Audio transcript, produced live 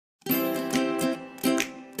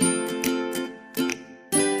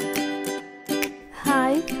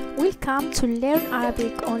Welcome to Learn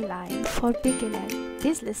Arabic Online for Beginners.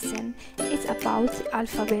 This lesson is about the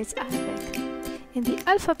alphabet Arabic. In the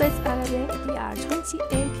alphabet Arabic, there are 28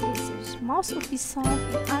 letters. Most of the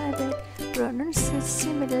sounds in Arabic pronounced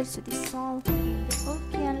similar to the sound in the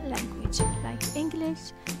European language, like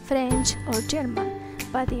English, French, or German.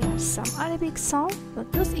 But there are some Arabic sounds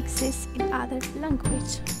that don't exist in other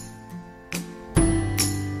languages.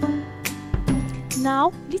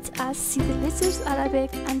 Now, let us see the letters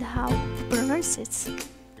Arabic and how to pronounce it.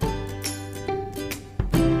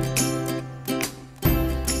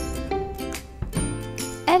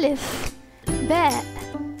 ألف باء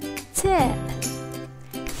تاء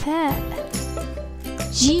ثاء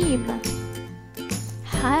جيم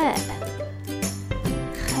حاء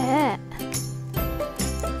خاء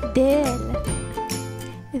دال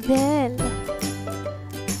ذال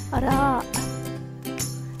راء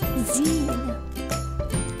زين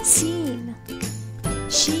سين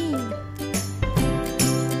شين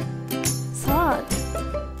صاد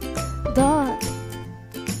ضاد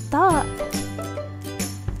طاء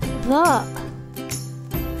ظاء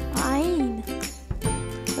عين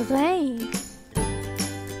غين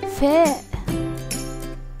فاء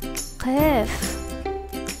قاف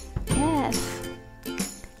كاف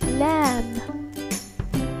لام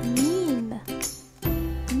ميم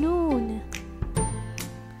نون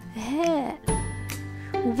هاء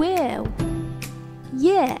واو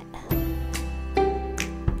ياء.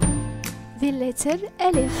 The letter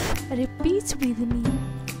Alif. Repeat with me.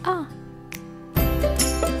 A.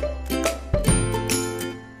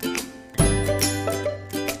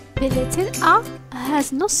 The letter A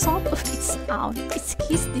has no sound of its own. It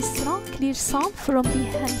gets the strong, clear sound from the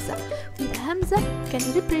Hamza. With Hamza can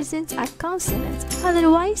represent a consonant,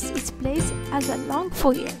 otherwise it plays as a long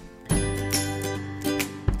vowel.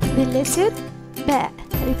 The letter Ba.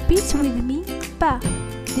 Repeat with me. Ba.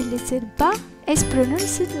 The letter Ba is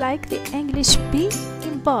pronounced like the English B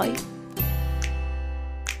in boy.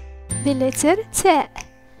 The letter Ta.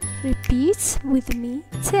 Repeat with me.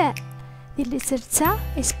 Ta. The letter Ta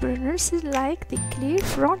is pronounced like the clear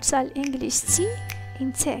frontal English T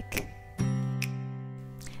in tech.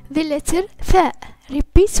 The letter Tha.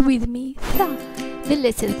 Repeat with me. Tha. The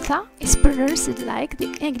letter Tha is pronounced like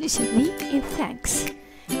the English The in thanks.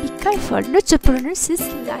 Be careful not to pronounce it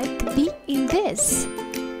like the in this.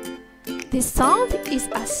 The sound is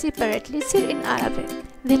a separate letter in Arabic.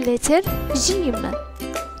 The letter Jim.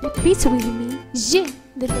 Repeat with me. J.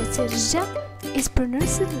 The letter J is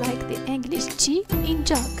pronounced like the English G in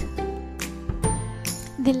jug.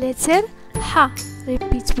 The letter Ha.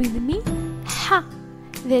 Repeat with me. Ha.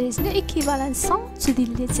 There is no equivalent sound to the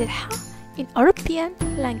letter Ha in European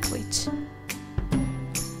language.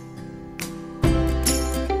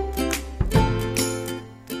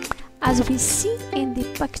 As we see in the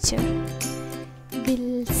picture,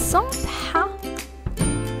 the sound Ha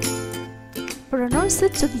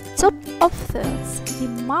pronounced to the top of thirds. The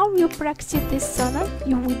more you practice this sound,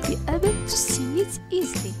 you will be able to see it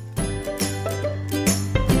easily.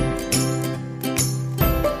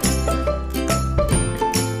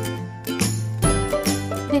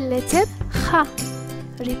 The letter Kha.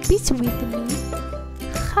 Repeat with me.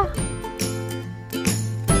 Kha.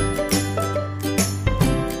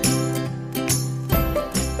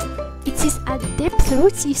 It is a deep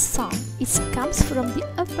throaty sound. It comes from the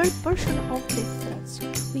upper portion of the throat.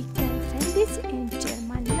 We can find it in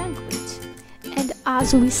German language. And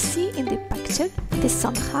as we see in the picture, the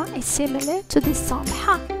sound Ha is similar to the sound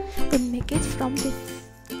Ha. We make it from the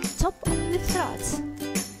top of the throat.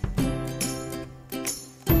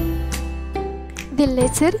 The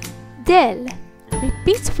letter Dal.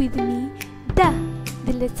 Repeat with me. Da.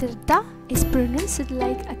 The letter Da is pronounced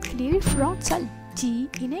like a clear frontal D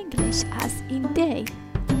in English as in day.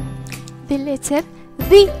 The letter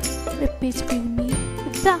The. Repeat with me.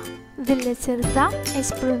 The. The letter The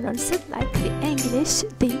is pronounced like the English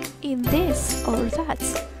The in this or that.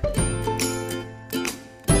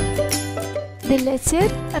 The letter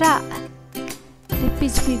Ra.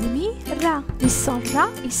 Repeat with me. Ra. The sound Ra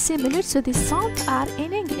is similar to the sound R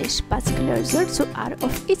in English but closer to R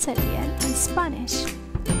of Italian and Spanish.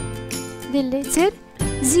 The letter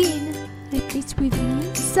Zin. Repeat with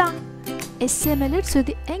me. Za is similar to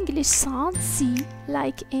the English sound Z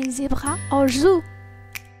like in zebra or zoo.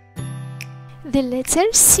 The letter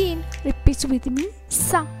Sin. Repeat with me.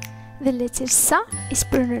 Sa. The letter Sa is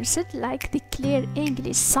pronounced like the clear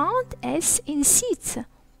English sound S in seat.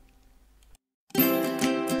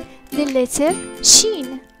 The letter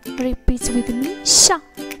Shin. Repeat with me. Sha.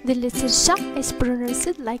 The letter Sha is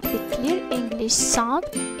pronounced like the clear English sound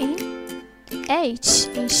in H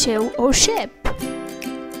in show or shape.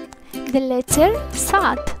 The letter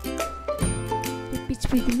sad.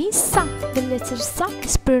 Repeat with me, sa. The letter sa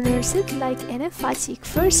is pronounced like an emphatic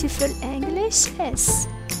versified English S.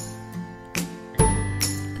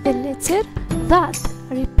 The letter that.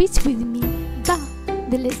 Repeat with me, da.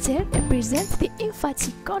 The letter represents the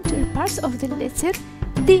emphatic counterpart of the letter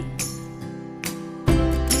D.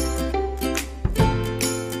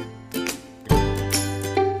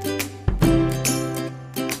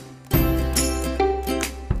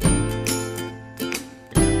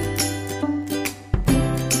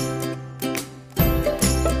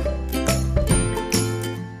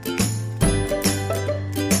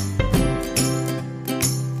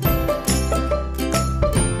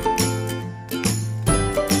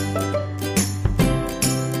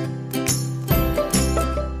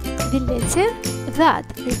 The letter that.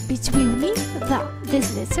 Repeat with me, the.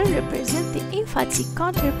 This letter represents the emphatic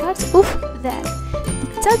counterpart of that. The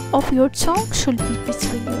tip of your tongue should be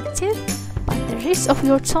between your teeth, but the rest of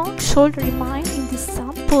your tongue should remain in the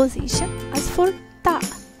same position as for ta.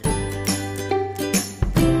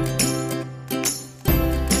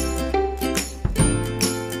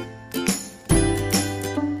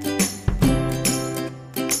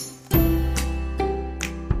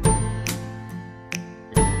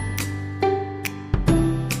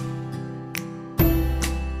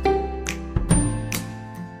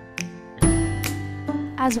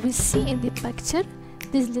 As we see in the picture,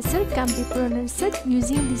 this letter can be pronounced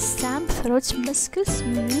using the same throat muscles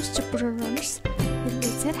you use to pronounce the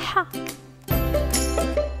letter ha.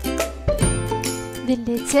 The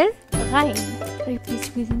letter ghain.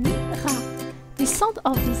 Repeat with me, gha. The sound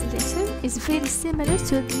of this letter is very similar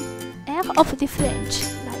to the R of the French,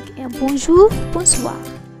 like un bonjour, bonsoir.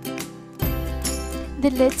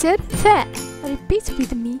 The letter fa. Repeat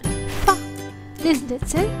with me, fa. This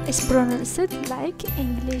letter is pronounced like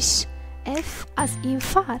English, F as in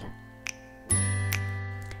far.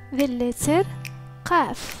 The letter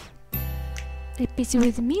qaf. Repeat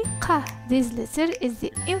with me, qa. This letter is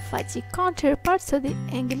the emphatic counterpart to the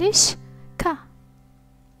English ka.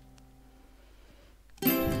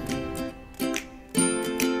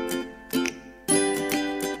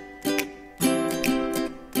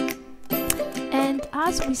 And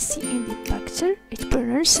as we see in the picture, it's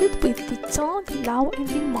pronounced with the tongue low in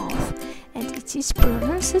the mouth, and it is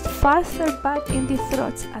pronounced farther back in the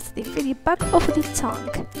throat at the very back of the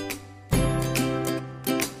tongue.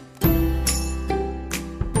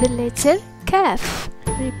 The letter kaf.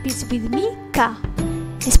 Repeat with me, ka.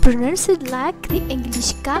 Is pronounced like the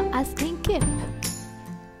English ka as in keep.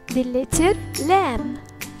 The letter lam.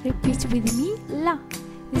 Repeat with me, la.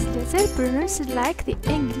 This letter pronounced like the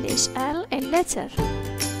English L in letter.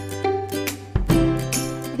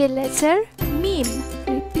 The letter mim.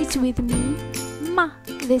 Repeat with me, ma.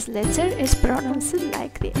 This letter is pronounced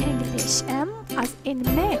like the English M as in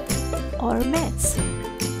make or met.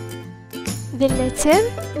 The letter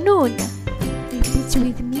nun. Repeat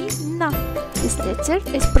with me, na. This letter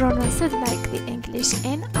is pronounced like the English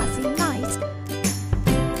N as in night.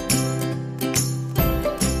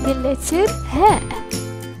 The letter ha.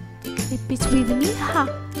 Repeat with me, ha.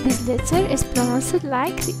 This letter is pronounced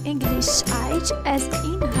like the English H as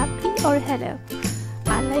in happy or hello.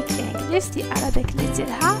 Unlike English, the Arabic letter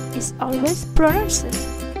ha is always pronounced.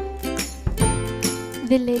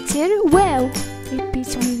 The letter waw.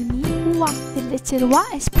 Repeat with me, wa. The letter wa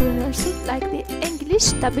is pronounced like the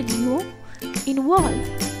English W in wall.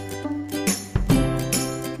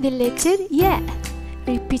 The letter ya.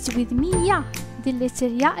 Repeat with me, ya. The letter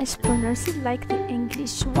ya is pronounced like the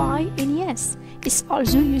English Y in yes. It's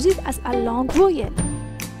also used as a long vowel.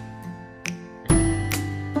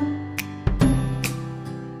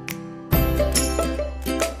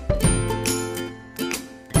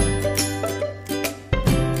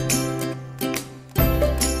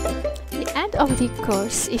 The end of the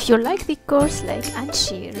course. If you like the course, like and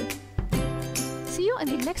share. See you in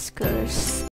the next course.